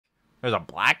There's a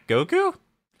black Goku?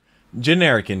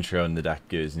 Generic intro in the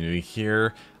DevilArtemis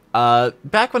here.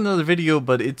 Back with another video,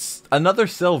 but it's another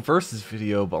Cell versus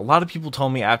video, but a lot of people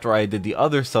told me after I did the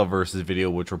other Cell versus video,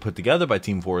 which were put together by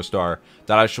Team 4-Star,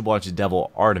 that I should watch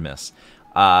DevilArtemis.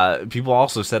 People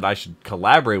also said I should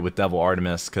collaborate with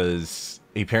DevilArtemis, because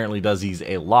he apparently does these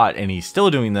a lot, and he's still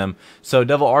doing them. So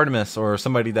DevilArtemis, or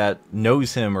somebody that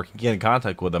knows him or can get in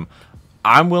contact with him,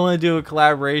 I'm willing to do a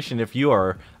collaboration if you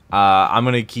are. I'm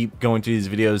going to keep going through these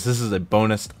videos. This is a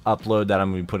bonus upload that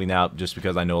I'm going to be putting out just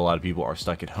because I know a lot of people are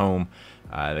stuck at home.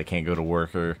 They can't go to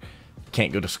work or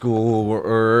can't go to school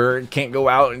or can't go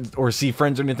out or see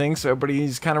friends or anything. So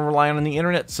everybody's kind of relying on the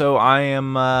internet. So I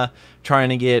am trying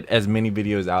to get as many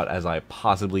videos out as I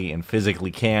possibly and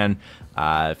physically can.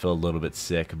 I feel a little bit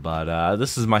sick, but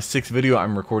this is my 6th video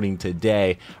I'm recording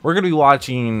today. We're going to be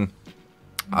watching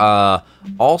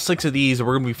all 6 of these.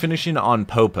 We're going to be finishing on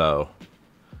Popo.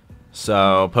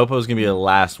 So Popo's gonna be the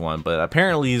last one, but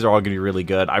apparently these are all gonna be really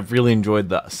good. I've really enjoyed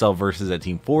the Cell versus that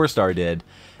Team 4-Star did,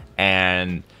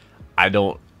 and I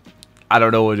don't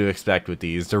know what to expect with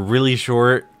these. They're really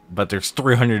short, but there's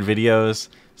 300 videos,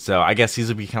 so I guess these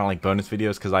will be kind of like bonus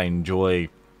videos because I enjoy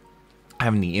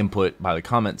having the input by the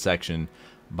comment section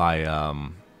by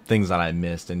things that I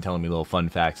missed and telling me little fun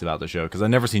facts about the show, because I've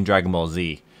never seen Dragon Ball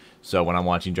Z. So when I'm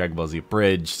watching Dragon Ball Z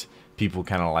Abridged, people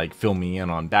kind of like fill me in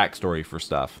on backstory for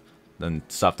stuff and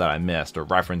stuff that I missed or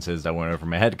references that went over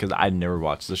my head because I'd never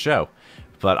watched the show.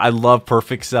 But I love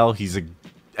Perfect Cell.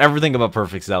 Everything about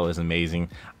Perfect Cell is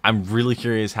amazing. I'm really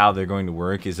curious how they're going to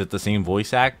work. Is it the same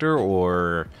voice actor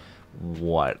or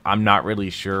what? I'm not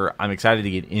really sure. I'm excited to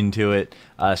get into it.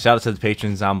 Shout out to the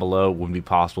patrons down below. Wouldn't be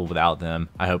possible without them.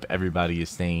 I hope everybody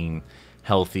is staying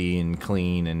healthy and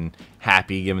clean and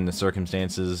happy given the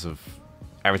circumstances of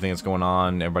everything that's going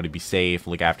on. Everybody be safe.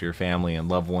 Look after your family and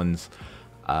loved ones.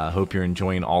 Hope you're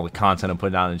enjoying all the content I'm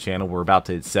putting out on the channel. We're about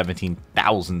to hit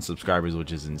 17,000 subscribers,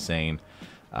 which is insane.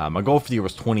 My goal for the year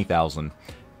was 20,000,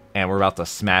 and we're about to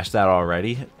smash that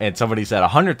already. And somebody said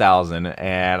 100,000,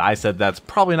 and I said that's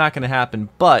probably not going to happen,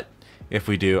 but if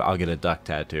we do, I'll get a duck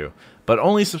tattoo. But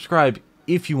only subscribe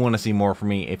if you want to see more from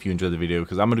me, if you enjoy the video,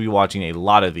 because I'm going to be watching a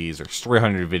lot of these. There's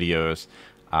 300 videos.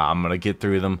 I'm going to get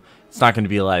through them. It's not going to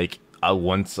be like a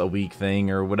once a week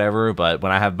thing or whatever, but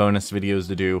when I have bonus videos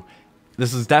to do,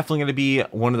 this is definitely going to be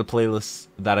one of the playlists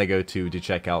that I go to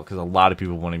check out, because a lot of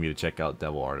people wanted me to check out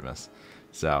DevilArtemis.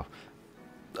 So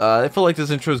I feel like this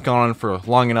intro has gone on for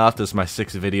long enough. This is my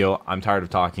 6th video. I'm tired of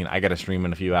talking. I gotta stream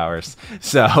in a few hours,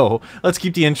 so let's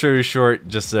keep the intro short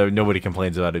just so nobody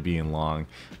complains about it being long.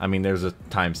 I mean, there's a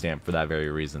timestamp for that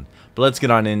very reason. But let's get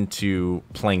on into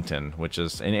Plankton, which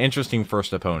is an interesting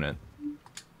first opponent.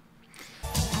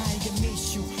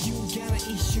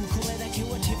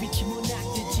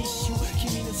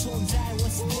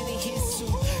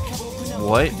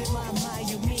 What?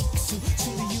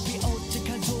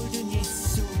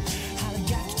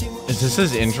 Is this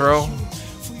his intro?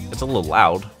 It's a little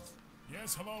loud.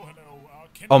 Yes, hello.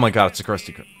 Oh my god, it's a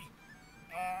Krusty Krab.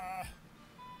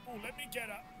 Oh, let me get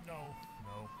up. No.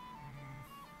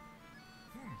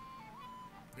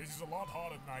 This is a lot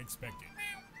harder than I expected.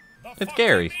 It's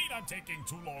Gary. What do you mean I'm taking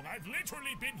too long? I've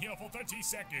literally been here for 30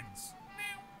 seconds.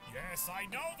 Yes, I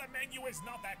know the menu is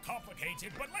not that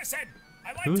complicated, but listen,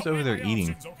 I like Who's to over there weigh my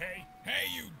eating? options, okay? Hey,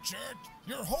 you jerk!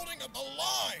 You're holding up the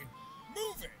line!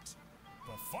 Move it!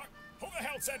 The fuck? Who the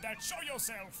hell said that? Show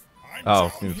yourself! I'm Oh,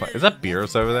 down is here, that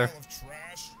Beerus over there? pile of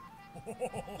trash.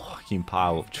 Fucking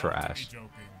pile of Got to be trash. joking.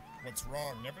 What's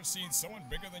wrong? Never seen someone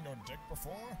bigger than your dick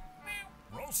before?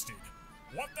 Roasted?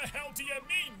 What the hell do you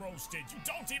mean, roasted? You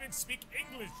don't even speak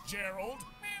English, Gerald.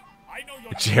 I know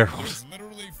you're Gerald. There's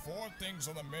literally 4 things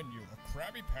on the menu. A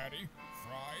Krabby Patty,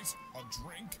 fries, a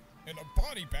drink, and a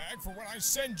body bag for when I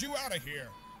send you out of here.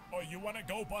 Oh, you want to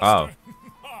go, Oh. Buster?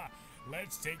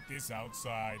 Let's take this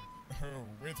outside. Oh,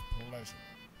 with pleasure.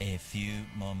 A few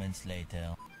moments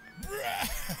later.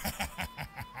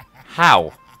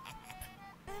 How?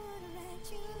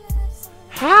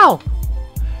 How?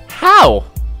 How?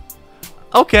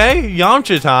 Okay,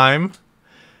 Yamcha time.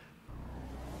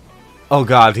 Oh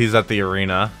god, he's at the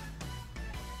arena.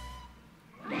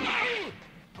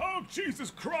 Oh,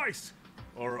 Jesus Christ!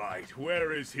 Alright,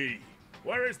 where is he?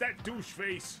 Where is that douche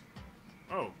face?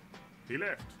 Oh, he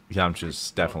left.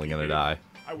 Yamcha's definitely gonna die.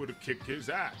 I would have kicked his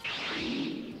ass.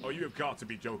 Oh, you have got to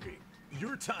be joking.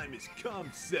 Your time has come,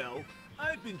 Cell.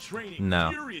 I've been training No.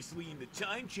 furiously in the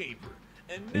time chamber,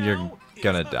 and now You're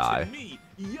gonna it's up die. to me,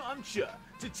 Yamcha,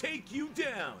 to take you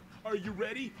down. Are you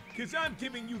ready? Cause I'm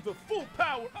giving you the full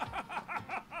power.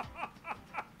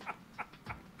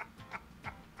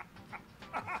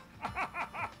 Oh,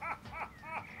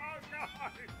 no!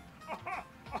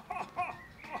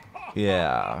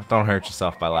 Yeah, don't hurt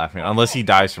yourself by laughing. Unless he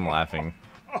dies from laughing.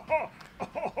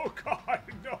 Oh God,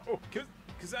 no!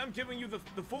 Cause I'm giving you the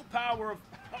full power of.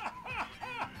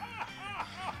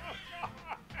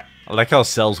 I like how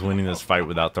Cell's winning this fight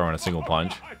without throwing a single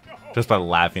punch. Just by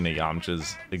laughing at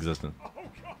Yamcha's existence.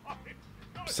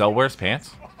 Cell wears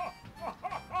pants?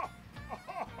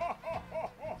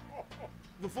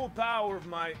 The full power of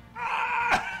my.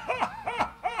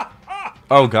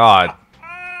 Oh God.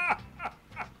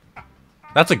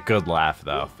 That's a good laugh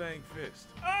though. Fang fist.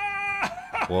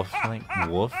 Wolf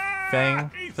Fang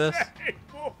Fist?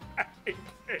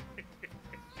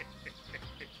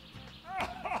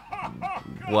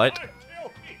 What?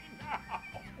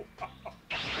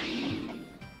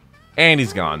 And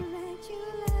he's gone.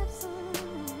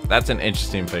 That's an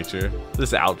interesting picture.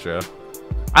 This outro.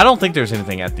 I don't think there's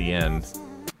anything at the end.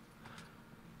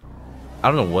 I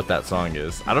don't know what that song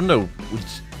is. I don't know which.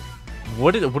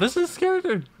 What is this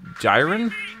character?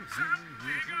 Jiren?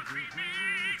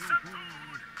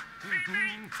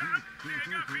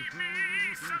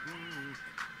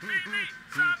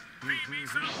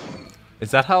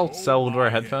 Is that how Cell would wear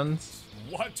headphones?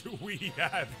 What do we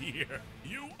have here?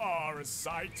 You are a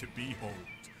sight to behold.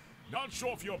 Not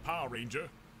sure if you're a Power Ranger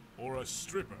or a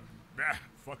stripper. Nah,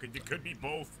 fuck it, you could be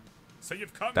both. So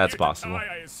you've come That's here possible. to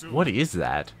die, I assume. What is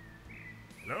that?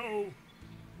 Hello?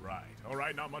 Right.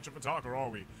 Alright, not much of a talker, are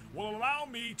we? Well, allow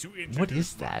me to introduce What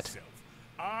is that? myself.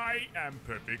 I am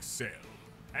Perfect Cell.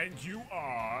 And you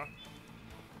are...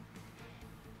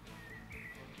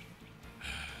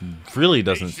 Really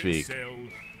doesn't Patience, speak. Cell.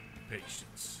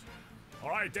 Patience.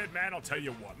 Alright, dead man, I'll tell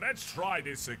you what. Let's try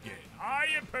this again. I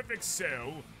am Perfect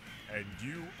Cell, and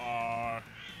you are...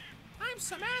 I'm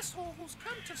some asshole who's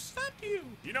come to stop you.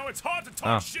 You know, it's hard to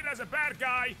talk shit as a bad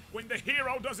guy when the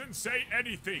hero doesn't say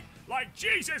anything. Like,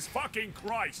 Jesus fucking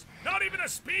Christ. Not even a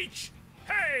speech.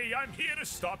 Hey, I'm here to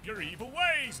stop your evil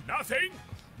ways. Nothing.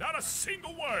 Not a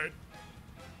single word.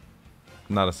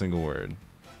 Not a single word.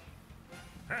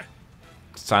 Huh.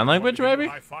 Sign language, maybe?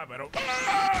 High five, I don't...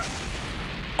 Ah!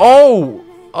 Oh!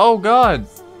 Oh God!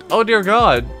 Oh dear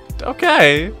God!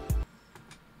 Okay.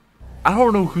 I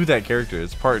don't know who that character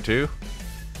is. Part 2?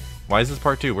 Why is this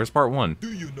part 2? Where's part 1?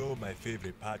 Do you know my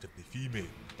favorite part of the female?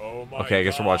 Oh my Okay, I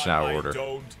guess we're watching out of God, order. I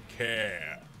don't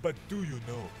care. But do you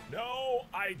know? No,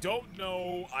 I don't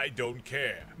know. I don't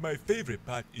care. My favorite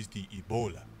part is the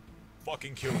Ebola.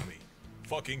 Fucking kill me.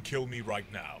 Fucking kill me right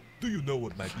now. Do you know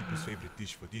what my people's favorite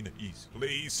dish for dinner is?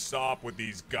 Please stop with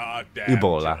these goddamn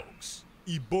Ebola. jokes.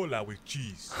 Ebola with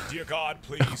cheese. Dear God,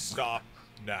 please stop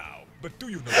now. But do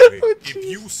you know If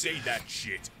you say that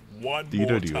shit one Do you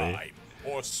more know, do I? time,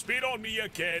 or spit on me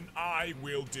again, I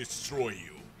will destroy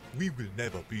you. we will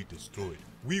never be destroyed.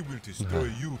 We will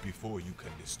destroy you before you can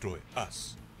destroy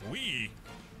us. We?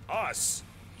 Us?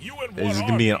 You and Is what this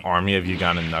gonna be an army? army of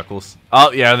Ugandan Knuckles?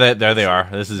 Oh yeah, there they are.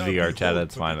 This is Now VR chat behold at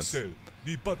its Perfect finest. Cell,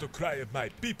 the battle cry of my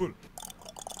people.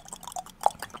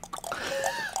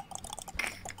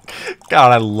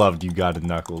 God, I loved Ugandan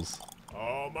Knuckles.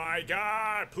 Oh my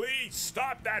God, please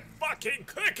stop that fucking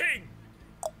clicking!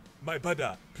 My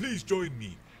brother, please join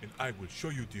me, and I will show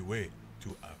you the way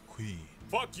to our queen.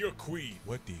 Fuck your queen.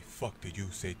 What the fuck did you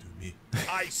say to me?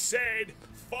 I said,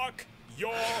 fuck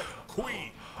your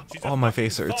queen. She's a Oh, my fucking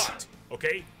face hurts. thought,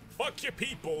 okay? Fuck your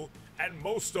people, and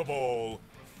most of all,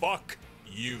 fuck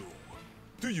you.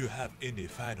 Do you have any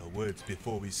final words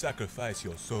before we sacrifice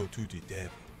your soul to the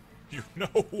devil? You know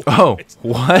what? Oh,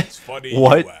 what? It's funny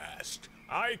What? you asked.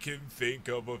 I can think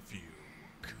of a few.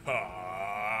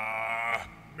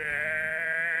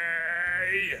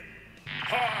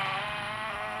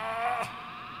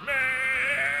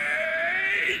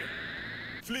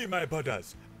 Flee, my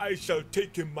brothers. I shall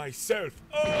take him myself.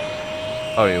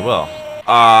 Oh, Oh, you will.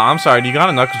 I'm sorry. Do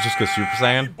Ugandan Knuckles just go Super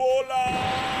Saiyan?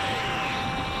 Ebola!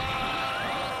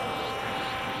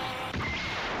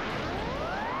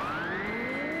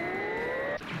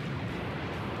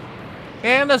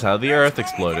 And that's how the Earth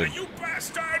exploded. You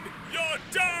bastard! You're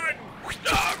done!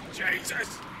 Oh,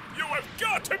 Jesus! You have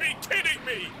got to be kidding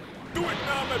me! Do it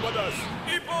now, my brothers.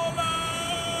 Ebola!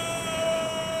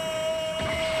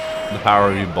 The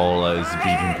power of Ebola is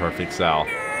beating Perfect Cell.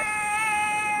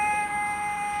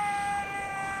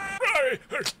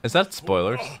 Is that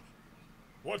spoilers?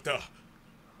 What the?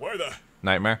 Where the?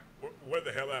 Nightmare? Where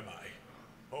the hell am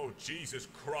I? Oh, Jesus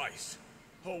Christ.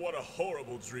 Oh, what a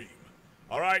horrible dream.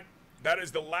 Alright, that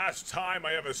is the last time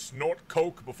I ever snort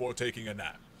coke before taking a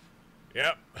nap.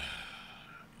 Yep.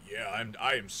 Yeah,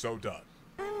 I am so done.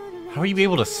 How are you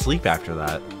able to sleep after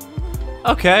that?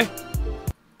 Okay.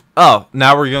 Oh,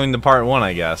 now we're going to part 1,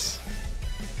 I guess.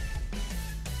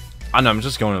 I know, I'm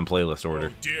just going in playlist Oh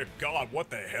order. dear God, what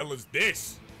the hell is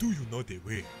this? Do you know the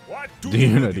way? What? Do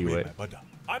you know the way? my brother?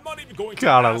 I'm not even going to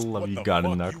God, I ask love what you, the God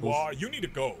and fuck you Knuckles. are. You need to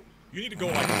go. You need to go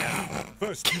like now.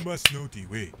 First, you must know the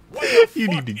way. What the You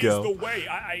fuck need to is go. the way?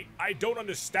 I don't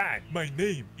understand. My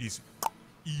name is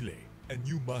Ile, and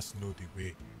you must know the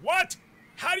way. What?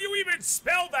 How do you even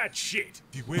spell that shit?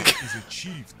 The way is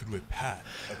achieved through a path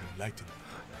of enlightenment.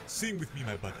 Sing with me,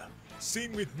 my brother.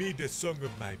 Sing with me the song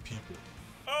of my people.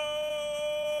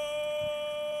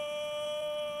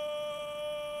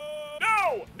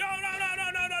 No! No, no, no,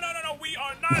 no, no, no, no, no, no. We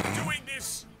are not doing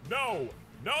this. No.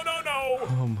 No, no, no.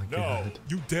 Oh my no. God.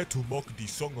 You dare to mock the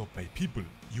song of my people.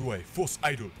 You are a false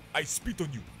idol. I spit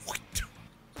on you.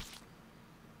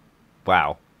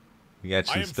 Wow. You I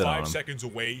actually am spit on 5 him. seconds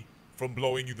away from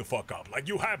blowing you the fuck up. Like,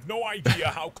 you have no idea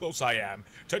how close I am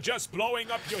to just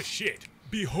blowing up your shit.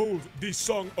 Behold the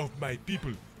song of my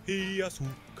people. Heyasu,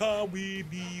 come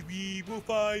with me, we will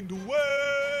find a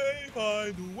way,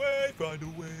 find a way, find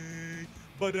a way.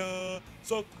 Bada,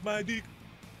 suck my dick.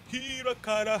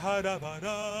 Hirakara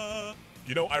harabara.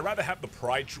 You know, I'd rather have the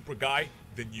Pride Trooper guy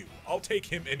than you. I'll take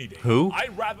him any day. Who?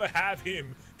 I'd rather have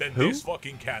him than Who? this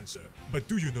fucking cancer. But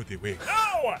do you know the way?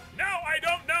 No! No, I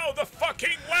don't know the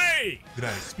fucking way! Did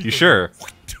I speak You on sure?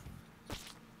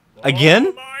 Oh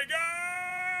Again? my god!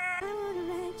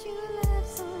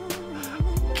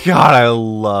 God, I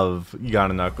love God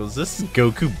and Knuckles. This is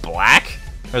Goku Black?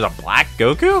 There's a black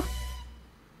Goku?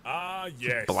 Ah,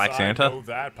 yes, Black I Santa? know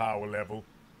that power level.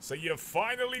 So you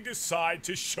finally decide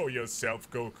to show yourself,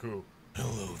 Goku.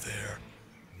 Hello there,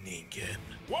 Ningen.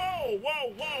 Whoa,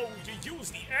 whoa, whoa! You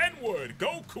use the N-word,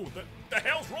 Goku. The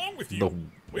hell's wrong with you? The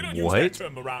We don't use what? that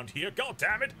term around here. God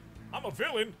damn it! I'm a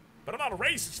villain, but I'm not a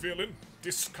racist villain.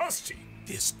 Disgusting.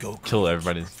 This Goku Kill you're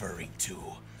everybody. referring to,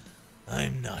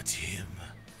 I'm not him.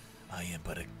 I am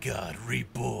but a god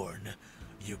reborn.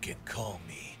 You can call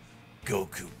me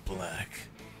Goku Black.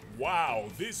 Wow,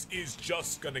 this is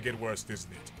just gonna get worse,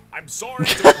 isn't it? I'm sorry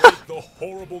to break the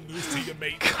horrible news to you,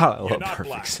 mate. God, I You're love not Perfect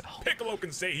black. Cell. Piccolo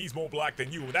can say he's more black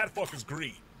than you, and that fucker's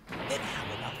green. Then how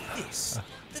about this?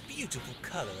 The beautiful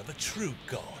color of a true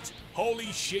god. Holy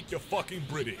shit, you're fucking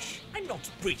British. I'm not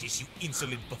British, you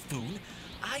insolent buffoon.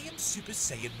 I am Super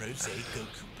Saiyan Rose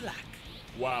Goku Black.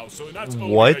 Wow, so not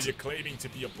only What? are you claiming to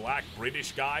be a black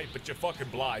British guy, but you're fucking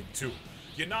blind too.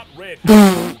 You're not red.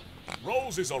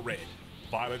 Roses are red.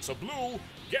 Violets are blue.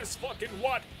 Guess fucking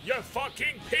what? You're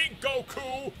fucking pink,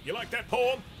 Goku! You like that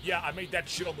poem? Yeah, I made that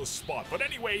shit on the spot. But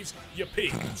anyways, you're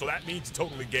pink, so that means you're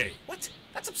totally gay. What?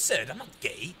 That's absurd, I'm not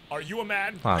gay. Are you a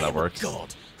man? Ah, I that am works. a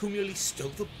god who merely stole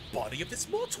the body of this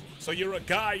mortal. So you're a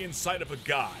guy inside of a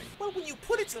guy. Well, when you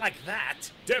put it like that,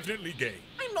 Definitely gay.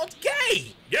 I'm not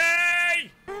gay!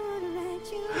 Yay!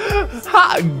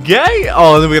 Ha! Gay?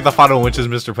 Oh, then we get the final, which is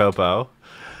Mr. Popo.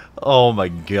 Oh my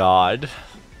god.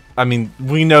 I mean,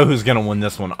 we know who's gonna win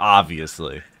this one,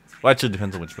 obviously. Well, actually, it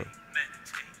depends on which one.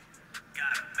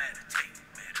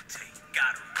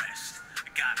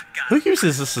 Who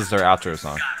uses this as their outro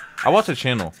song? I watch a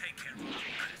channel.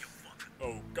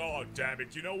 Oh god damn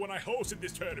it. You know, when I hosted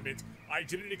this tournament, I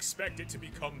didn't expect it to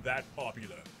become that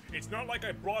popular. It's not like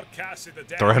I broadcasted the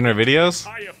damn 300 videos?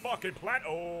 entire fucking planet.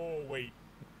 Oh, wait.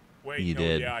 Wait, You no,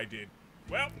 did. yeah, I did.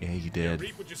 Well, Yeah, you did.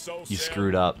 reap what you sow, You Cell.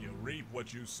 screwed up. You reap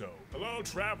what you sow. Hello,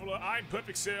 traveler. I'm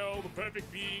Perfect Cell, the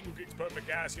perfect being who gets perfect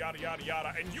ass, yada, yada,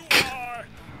 yada. And you are...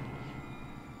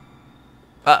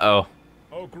 Uh-oh.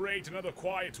 Oh, great, another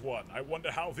quiet one. I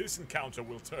wonder how this encounter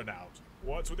will turn out.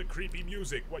 What's with the creepy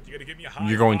music? What, you gonna give me a high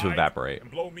You're going to five evaporate. and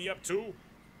blow me up too?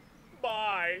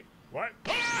 Bye. What?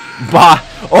 Bah!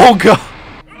 Oh god!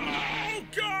 Oh,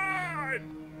 God!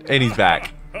 And he's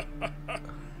back.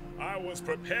 I was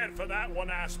prepared for that one,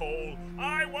 asshole.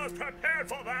 I was prepared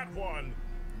for that one.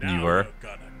 Now You were? You're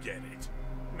gonna get it.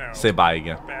 No. Say bye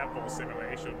again. Bad for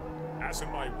simulation. As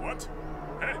in my what?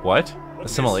 Huh? What?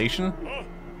 What's Assimilation? this? Oh.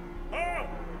 Ah!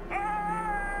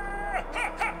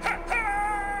 Ha, ha, ha,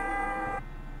 ha!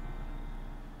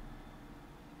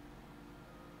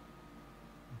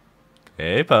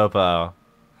 Hey, Popo.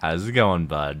 How's it going,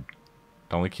 bud?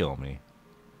 Don't kill me.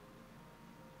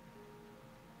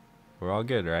 We're all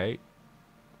good, right?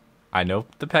 I know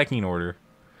the pecking order.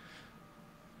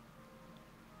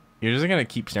 You're just gonna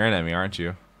keep staring at me, aren't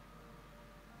you?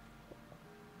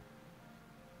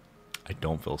 I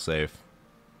don't feel safe.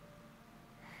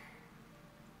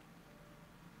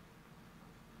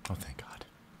 Oh, thank God.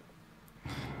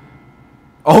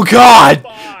 Oh, God!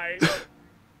 Bye.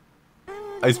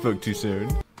 I spoke too soon.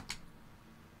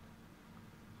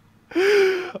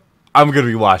 I'm gonna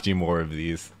be watching more of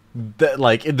these.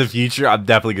 Like, in the future, I'm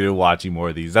definitely gonna be watching more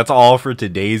of these. That's all for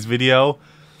today's video.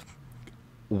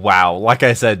 Wow, like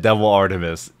I said,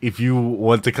 DevilArtemis, if you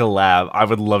want to collab, I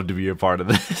would love to be a part of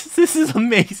this. This is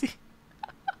amazing.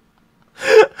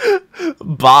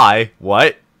 Bye.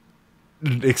 What?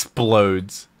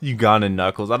 Explodes. Uganda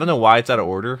Knuckles. I don't know why it's out of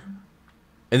order.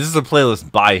 And this is a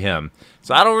playlist by him.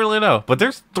 So I don't really know. But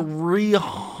there's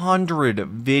 300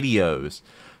 videos.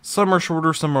 Some are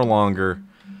shorter, some are longer.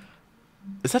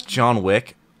 Is that John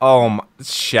Wick?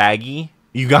 Shaggy.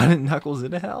 Uganda Knuckles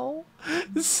in hell?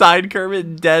 Side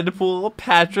Kermit, Deadpool,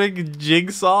 Patrick,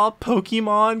 Jigsaw,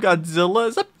 Pokemon, Godzilla.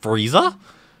 Is that Frieza?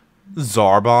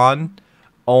 Zarbon.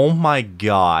 Oh my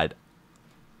god.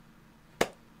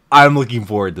 I'm looking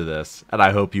forward to this, and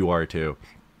I hope you are too.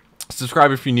 Subscribe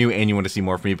if you're new and you want to see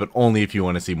more from me, but only if you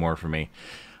want to see more from me.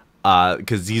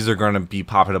 Because these are going to be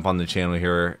popping up on the channel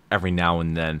here every now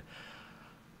and then.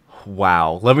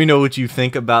 Wow. Let me know what you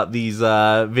think about these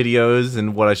videos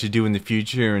and what I should do in the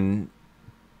future, and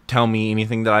tell me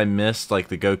anything that I missed, like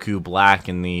the Goku Black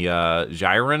and the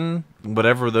Jiren,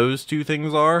 whatever those two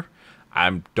things are.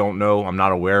 I don't know. I'm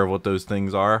not aware of what those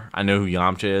things are. I know who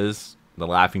Yamcha is, the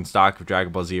laughing stock of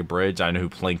Dragon Ball Z Abridged. I know who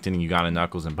Plankton and Uganda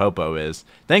Knuckles and Popo is,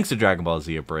 thanks to Dragon Ball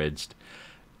Z Abridged.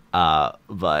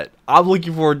 But I'm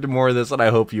looking forward to more of this, and I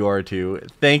hope you are too.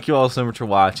 Thank you all so much for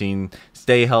watching.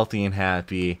 Stay healthy and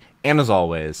happy. And as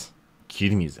always, cue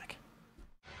the music.